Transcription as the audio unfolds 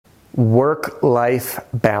Work-life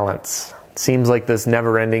balance seems like this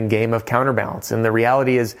never-ending game of counterbalance. And the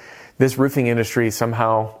reality is this roofing industry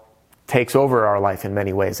somehow takes over our life in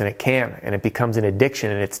many ways, and it can, and it becomes an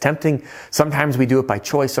addiction, and it's tempting. Sometimes we do it by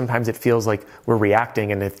choice. Sometimes it feels like we're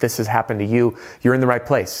reacting, and if this has happened to you, you're in the right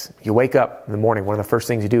place. You wake up in the morning, one of the first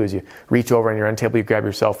things you do is you reach over on your end table, you grab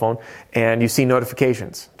your cell phone, and you see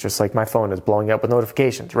notifications, just like my phone is blowing up with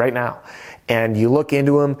notifications right now. And you look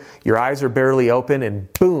into them, your eyes are barely open,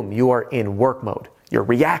 and boom, you are in work mode. You're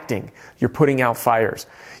reacting. You're putting out fires.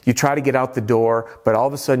 You try to get out the door, but all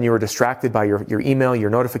of a sudden you are distracted by your email, your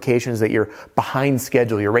notifications that you're behind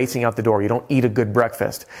schedule. You're racing out the door. You don't eat a good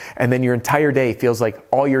breakfast. And then your entire day feels like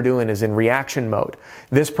all you're doing is in reaction mode.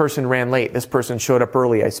 This person ran late. This person showed up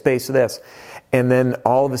early. I spaced this. And then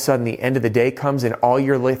all of a sudden the end of the day comes and all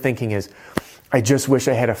you're thinking is, I just wish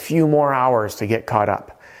I had a few more hours to get caught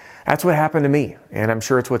up. That's what happened to me, and I'm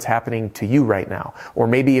sure it's what's happening to you right now. Or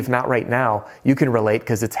maybe if not right now, you can relate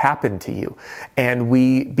because it's happened to you. And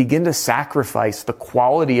we begin to sacrifice the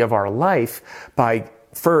quality of our life by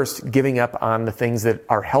first giving up on the things that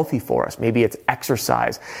are healthy for us. Maybe it's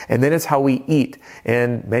exercise, and then it's how we eat.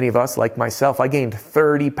 And many of us, like myself, I gained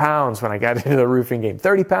 30 pounds when I got into the roofing game.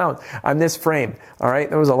 30 pounds on this frame, all right?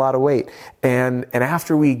 That was a lot of weight. And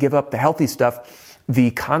after we give up the healthy stuff,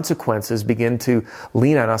 the consequences begin to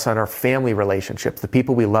lean on us on our family relationships, the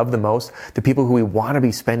people we love the most, the people who we want to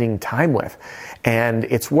be spending time with. And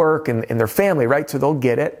it's work and their family, right? So they'll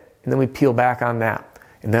get it, and then we peel back on that.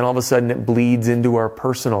 And then all of a sudden it bleeds into our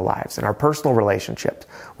personal lives and our personal relationships.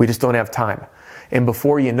 We just don't have time. And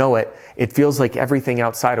before you know it, it feels like everything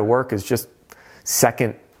outside of work is just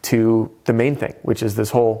second to the main thing, which is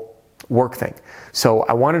this whole work thing. So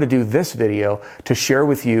I wanted to do this video to share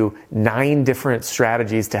with you 9 different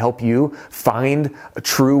strategies to help you find a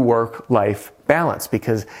true work-life balance,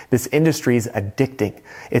 because this industry is addicting.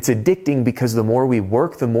 It's addicting because the more we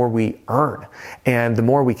work, the more we earn and the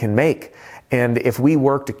more we can make. And if we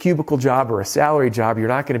worked a cubicle job or a salary job, you're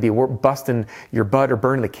not going to be busting your butt or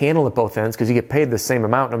burning the candle at both ends because you get paid the same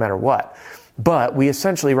amount no matter what. But we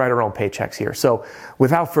essentially write our own paychecks here. So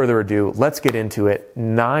without further ado, let's get into it.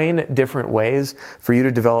 9 different ways for you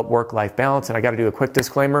to develop work-life balance. And I got to do a quick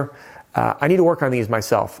disclaimer. I need to work on these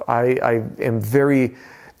myself.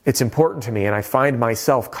 It's important to me, and I find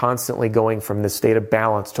myself constantly going from this state of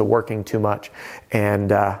balance to working too much.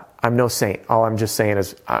 And I'm no saint. All I'm just saying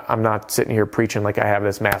is I'm not sitting here preaching like I have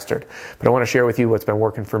this mastered. But I want to share with you what's been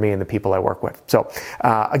working for me and the people I work with. So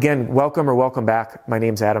again, welcome back. My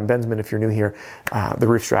name's Adam Bensman, if you're new here, the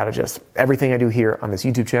Roof Strategist. Everything I do here on this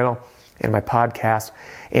YouTube channel and my podcast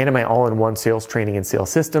and in my all-in-one sales training and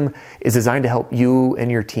sales system is designed to help you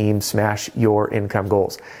and your team smash your income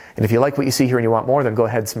goals. And if you like what you see here and you want more, then go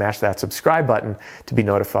ahead and smash that subscribe button to be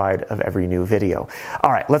notified of every new video.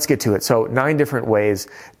 All right, let's get to it. So 9 different ways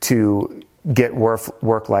to get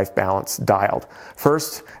work-life balance dialed.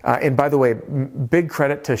 First, and by the way, big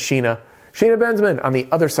credit to Sheena Bensman on the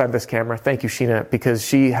other side of this camera. Thank you, Sheena, because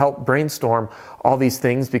she helped brainstorm all these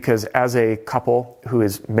things, because as a couple who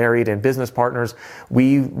is married and business partners,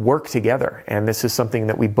 we work together. And this is something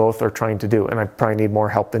that we both are trying to do. And I probably need more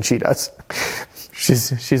help than she does.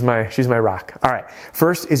 She's my rock. All right.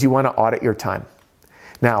 First is you want to audit your time.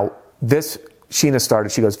 Now, this Sheena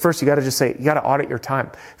started. She goes, first, you got to audit your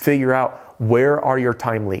time. Figure out where are your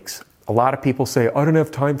time leaks. A lot of people say, I don't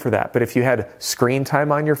have time for that. But if you had screen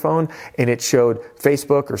time on your phone and it showed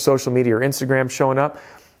Facebook or social media or Instagram showing up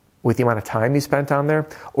with the amount of time you spent on there,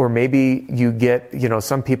 or maybe you get,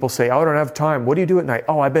 some people say, oh, I don't have time. What do you do at night?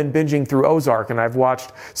 Oh, I've been binging through Ozark and I've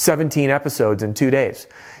watched 17 episodes in 2 days.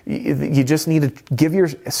 You just need to give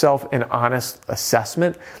yourself an honest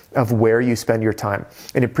assessment of where you spend your time.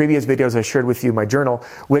 And in previous videos, I shared with you my journal,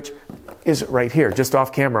 which is right here, just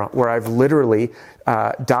off camera, where I've literally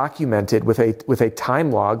documented with a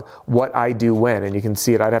time log what I do when. And you can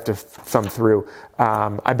see it. I'd have to thumb through.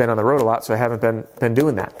 I've been on the road a lot, so I haven't been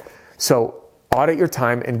doing that. So audit your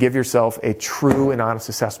time and give yourself a true and honest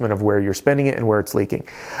assessment of where you're spending it and where it's leaking.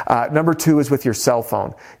 Number 2 is with your cell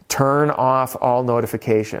phone. Turn off all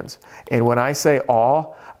notifications. And when I say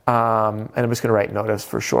all, and I'm just going to write notice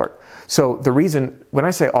for short. So the reason, when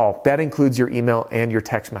I say all, that includes your email and your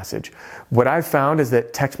text message. What I've found is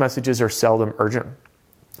that text messages are seldom urgent.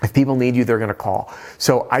 If people need you, they're going to call.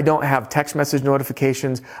 So I don't have text message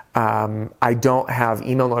notifications. I don't have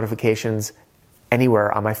email notifications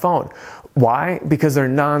anywhere on my phone. Why? Because they're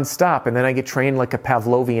nonstop. And then I get trained like a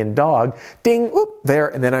Pavlovian dog. Ding, whoop, there,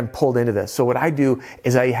 and then I'm pulled into this. So what I do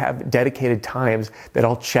is I have dedicated times that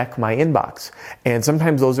I'll check my inbox. And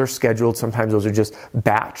sometimes those are scheduled, sometimes those are just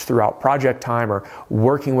batched throughout project time or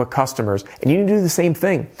working with customers. And you need to do the same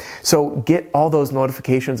thing. So get all those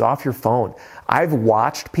notifications off your phone. I've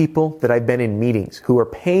watched people that I've been in meetings who are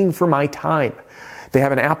paying for my time. They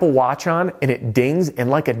have an Apple Watch on and it dings, and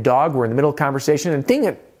like a dog, we're in the middle of conversation and ding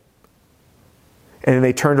it. And then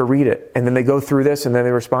they turn to read it, and then they go through this, and then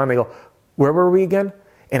they respond, and they go, where were we again?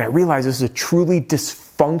 And I realize this is a truly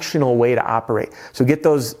dysfunctional way to operate. So get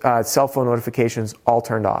those cell phone notifications all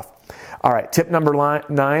turned off. All right, tip number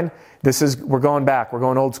 9, we're going back, we're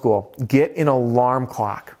going old school. Get an alarm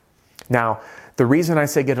clock. Now, the reason I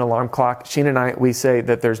say get an alarm clock, Sheena and I, we say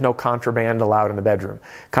that there's no contraband allowed in the bedroom.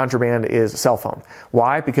 Contraband is a cell phone.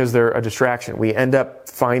 Why? Because they're a distraction. We end up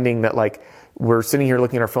finding that we're sitting here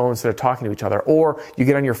looking at our phone instead of talking to each other. Or you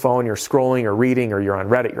get on your phone, you're scrolling or reading, or you're on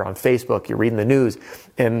Reddit, you're on Facebook, you're reading the news,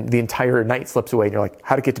 and the entire night slips away, and you're like,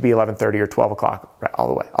 how'd it get to be 11:30 or 12 o'clock all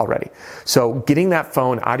the way already? So getting that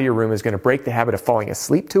phone out of your room is going to break the habit of falling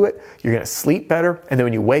asleep to it. You're going to sleep better, and then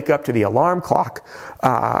when you wake up to the alarm clock,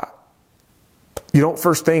 you don't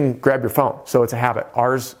first thing grab your phone. So it's a habit.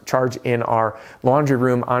 Ours charge in our laundry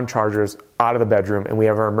room on chargers out of the bedroom, and we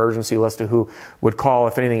have our emergency list of who would call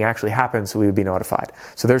if anything actually happens, so we would be notified.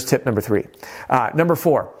 So there's tip number 3. Number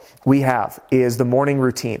 4 is the morning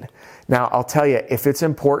routine. Now, I'll tell you, if it's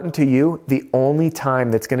important to you, the only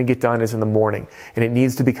time that's going to get done is in the morning, and it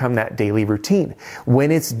needs to become that daily routine.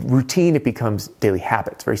 When it's routine, it becomes daily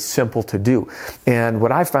habit. It's very simple to do. And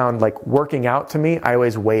what I found, working out to me, I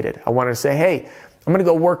always waited. I wanted to say, hey, I'm going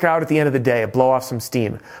to go work out at the end of the day, blow off some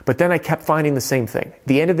steam. But then I kept finding the same thing.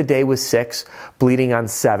 The end of the day was 6, bleeding on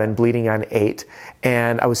 7, bleeding on 8,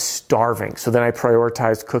 and I was starving. So then I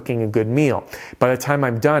prioritized cooking a good meal. By the time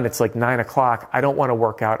I'm done, it's 9 o'clock. I don't want to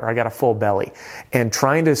work out, or I got a full belly. And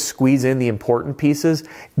trying to squeeze in the important pieces,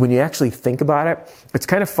 when you actually think about it, it's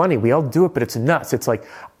kind of funny. We all do it, but it's nuts. It's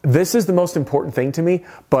this is the most important thing to me,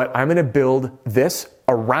 but I'm going to build this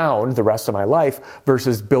around the rest of my life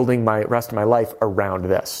versus building my rest of my life around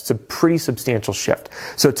this. It's a pretty substantial shift.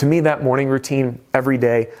 So to me, that morning routine every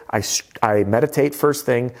day, I meditate first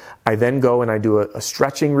thing. I then go and I do a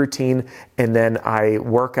stretching routine, and then I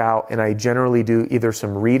work out, and I generally do either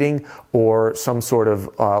some reading or some sort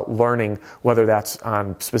of learning, whether that's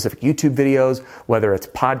on specific YouTube videos, whether it's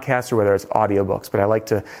podcasts, or whether it's audiobooks. But I like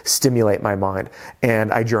to stimulate my mind,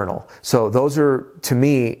 and I journal. So those are, to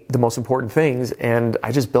me, the most important things, and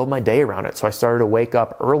I just build my day around it. So I started to wake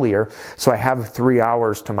up earlier, so I have 3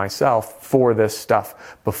 hours to myself for this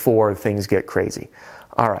stuff before things get crazy.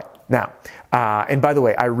 All right. Now, and by the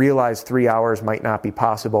way, I realize 3 hours might not be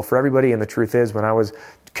possible for everybody, and the truth is, when I was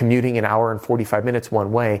commuting an hour and 45 minutes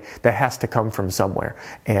one way, that has to come from somewhere,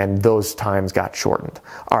 and those times got shortened.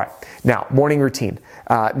 All right. Now, morning routine.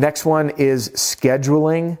 Next one is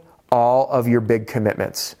scheduling all of your big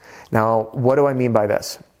commitments. Now, what do I mean by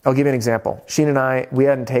this? I'll give you an example. Sheena and I, we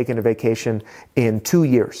hadn't taken a vacation in 2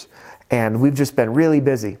 years, and we've just been really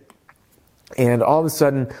busy. And all of a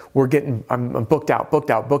sudden, I'm booked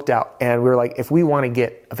out. And we're like, if we want to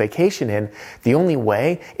get a vacation in, the only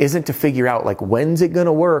way isn't to figure out when's it going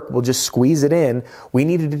to work. We'll just squeeze it in. We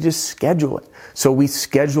needed to just schedule it. So we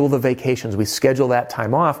schedule the vacations. We schedule that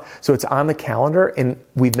time off. So it's on the calendar, and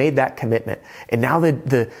we've made that commitment. And now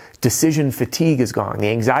the decision fatigue is gone. The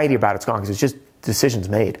anxiety about it's gone, because it's just decisions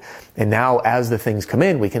made. And now as the things come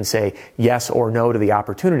in, we can say yes or no to the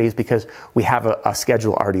opportunities because we have a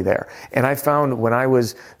schedule already there. And I found when I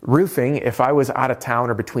was roofing, if I was out of town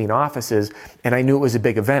or between offices and I knew it was a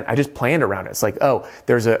big event, I just planned around it. It's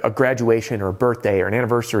there's a graduation or a birthday or an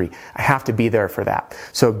anniversary. I have to be there for that.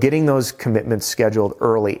 So getting those commitments scheduled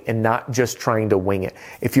early and not just trying to wing it.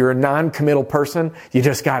 If you're a non-committal person, you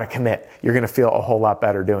just got to commit. You're going to feel a whole lot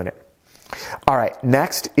better doing it. All right,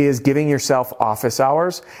 next is giving yourself office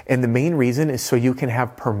hours, and the main reason is so you can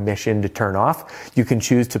have permission to turn off. You can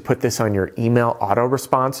choose to put this on your email auto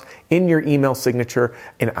response, in your email signature,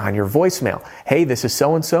 and on your voicemail. Hey, this is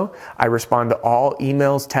so-and-so. I respond to all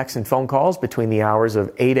emails, texts, and phone calls between the hours of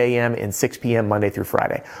 8 a.m. and 6 p.m. Monday through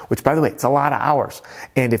Friday, which, by the way, it's a lot of hours.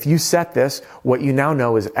 And if you set this, what you now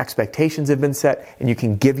know is expectations have been set, and you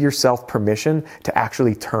can give yourself permission to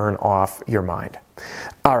actually turn off your mind.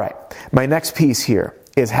 All right, my next piece here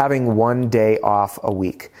is having one day off a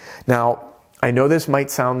week. Now, I know this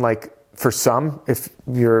might sound like, for some, if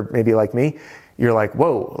you're maybe like me, you're like,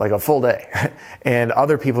 whoa, a full day. And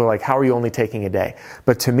other people are like, how are you only taking a day?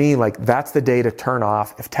 But to me, that's the day to turn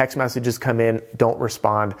off. If text messages come in, don't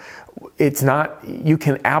respond. It's not, you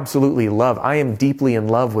can absolutely I am deeply in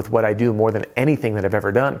love with what I do more than anything that I've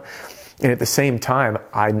ever done. And at the same time,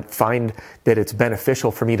 I find that it's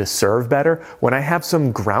beneficial for me to serve better when I have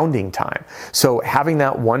some grounding time. So having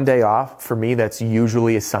that one day off, for me, that's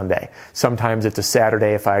usually a Sunday. Sometimes it's a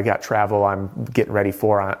Saturday if I got travel I'm getting ready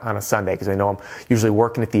for on a Sunday, because I know I'm usually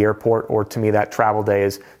working at the airport, or to me that travel day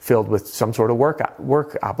is filled with some sort of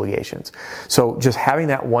work obligations. So just having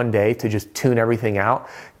that one day to just tune everything out,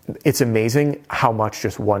 it's amazing how much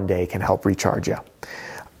just one day can help recharge you.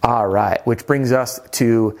 All right, which brings us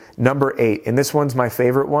to number 8. And this one's my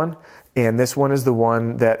favorite one. And this one is the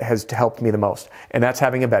one that has helped me the most. And that's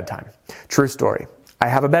having a bedtime. True story. I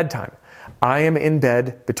have a bedtime. I am in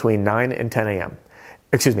bed between 9 and 10 a.m.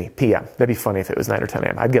 Excuse me, p.m. That'd be funny if it was 9 or 10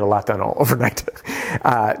 a.m. I'd get a lot done all overnight.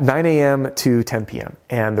 9 a.m. to 10 p.m.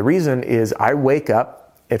 And the reason is I wake up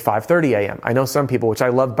at 5:30 a.m. I know some people, which I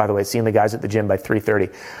love, by the way, seeing the guys at the gym by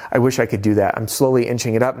 3:30. I wish I could do that. I'm slowly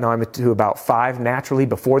inching it up. Now I'm to about 5 naturally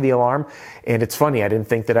before the alarm. And it's funny, I didn't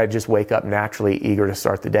think that I'd just wake up naturally eager to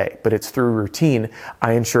start the day. But it's through routine,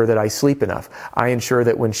 I ensure that I sleep enough. I ensure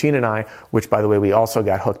that when Sheena and I, which by the way, we also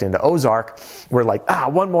got hooked into Ozark, we're like,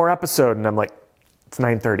 one more episode. And I'm like, it's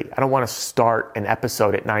 9:30. I don't want to start an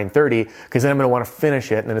episode at 9:30 because then I'm going to want to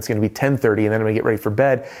finish it, and then it's going to be 10:30, and then I'm going to get ready for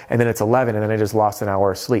bed, and then it's 11, and then I just lost an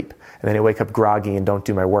hour of sleep. And then I wake up groggy and don't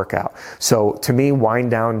do my workout. So to me, wind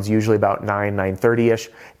down is usually about 9:30-ish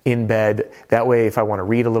in bed. That way, if I want to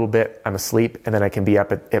read a little bit, I'm asleep, and then I can be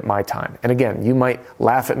up at my time. And again, you might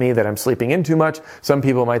laugh at me that I'm sleeping in too much. Some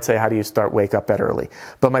people might say, how do you wake up that early?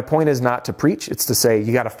 But my point is not to preach. It's to say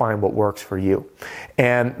you got to find what works for you.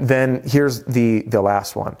 And then here's the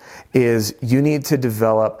last one, is you need to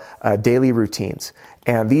develop daily routines.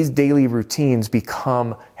 And these daily routines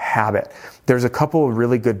become habit. There's a couple of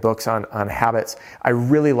really good books on habits. I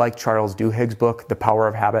really like Charles Duhigg's book, The Power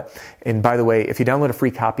of Habit. And by the way, if you download a free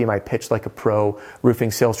copy of my Pitch Like a Pro roofing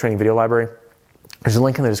sales training video library, there's a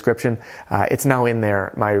link in the description. It's now in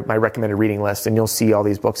there, my recommended reading list, and you'll see all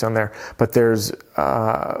these books on there. But there's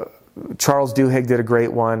Charles Duhigg did a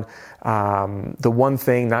great one. The One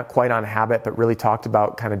Thing, not quite on habit, but really talked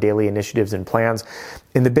about kind of daily initiatives and plans.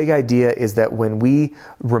 And the big idea is that when we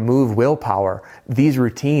remove willpower, these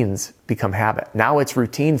routines become habit. Now it's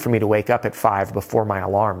routine for me to wake up at 5 before my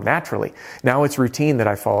alarm, naturally. Now it's routine that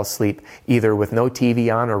I fall asleep either with no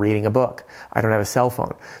TV on or reading a book. I don't have a cell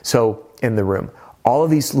phone. So in the room, all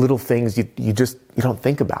of these little things you don't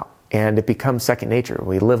think about. And it becomes second nature.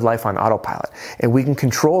 We live life on autopilot. And we can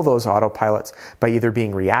control those autopilots by either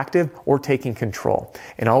being reactive or taking control.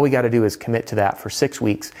 And all we got to do is commit to that for 6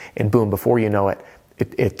 weeks, and boom, before you know it,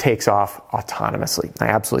 it takes off autonomously. I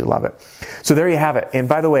absolutely love it. So there you have it. And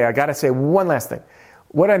by the way, I got to say one last thing.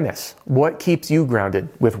 What I miss? What keeps you grounded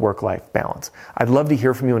with work-life balance? I'd love to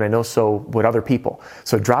hear from you, and I know so would other people.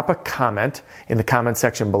 So drop a comment in the comment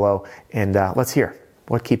section below, and let's hear.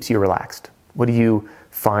 What keeps you relaxed? What do you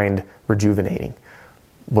find rejuvenating?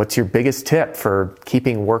 What's your biggest tip for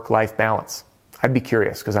keeping work-life balance? I'd be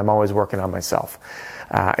curious because I'm always working on myself.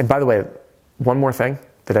 And by the way, one more thing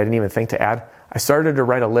that I didn't even think to add. I started to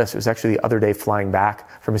write a list. It was actually the other day flying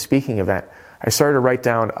back from a speaking event. I started to write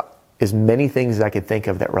down as many things as I could think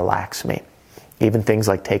of that relax me. Even things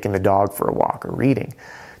like taking the dog for a walk or reading,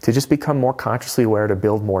 to just become more consciously aware, to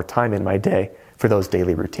build more time in my day for those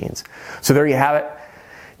daily routines. So there you have it.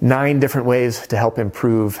 9 different ways to help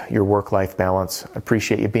improve your work-life balance. I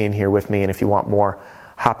appreciate you being here with me. And if you want more,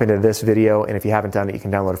 hop into this video. And if you haven't done it, you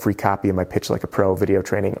can download a free copy of my Pitch Like a Pro video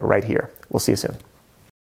training right here. We'll see you soon.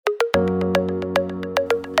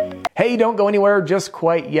 Hey, don't go anywhere just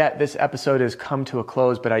quite yet. This episode has come to a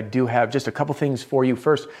close, but I do have just a couple things for you.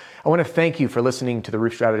 First, I want to thank you for listening to the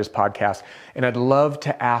Roof Strategist podcast. And I'd love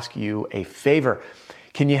to ask you a favor.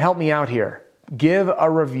 Can you help me out here? Give a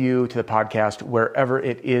review to the podcast wherever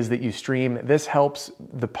it is that you stream. This helps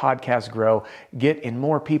the podcast grow, get in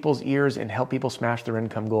more people's ears, and help people smash their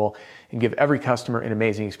income goal and give every customer an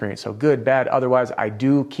amazing experience. So good, bad, otherwise, I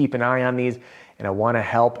do keep an eye on these, and I want to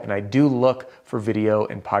help, and I do look for video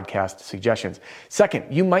and podcast suggestions. Second,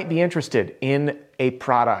 you might be interested in a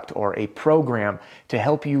product or a program to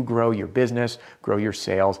help you grow your business, grow your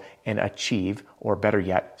sales, and achieve, or better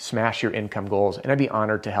yet, smash your income goals. And I'd be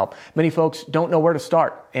honored to help. Many folks don't know where to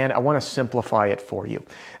start, and I want to simplify it for you.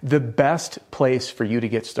 The best place for you to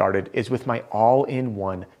get started is with my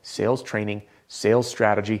all-in-one sales training, sales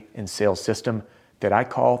strategy, and sales system, that I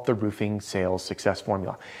call the Roofing Sales Success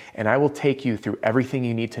Formula. And I will take you through everything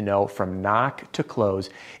you need to know from knock to close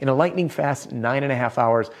in a lightning fast 9.5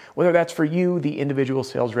 hours, whether that's for you, the individual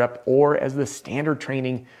sales rep, or as the standard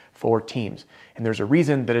training for teams. And there's a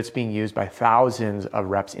reason that it's being used by thousands of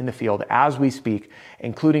reps in the field as we speak,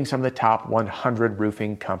 including some of the top 100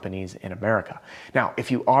 roofing companies in America. Now,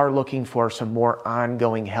 if you are looking for some more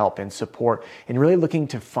ongoing help and support and really looking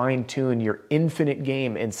to fine tune your infinite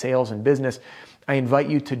game in sales and business, I invite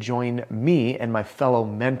you to join me and my fellow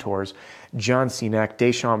mentors, John Cenac,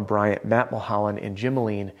 Deshaun Bryant, Matt Mulholland, and Jim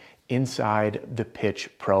Moline, inside the Pitch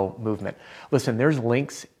Pro movement. Listen, there's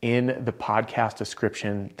links in the podcast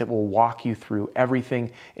description that will walk you through everything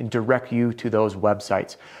and direct you to those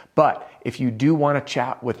websites. But if you do want to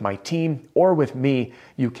chat with my team or with me,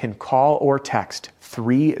 you can call or text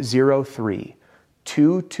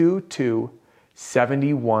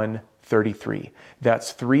 303-222-7133.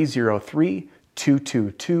 That's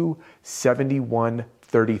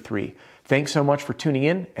 303-222-7133. Thanks so much for tuning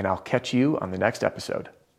in, and I'll catch you on the next episode.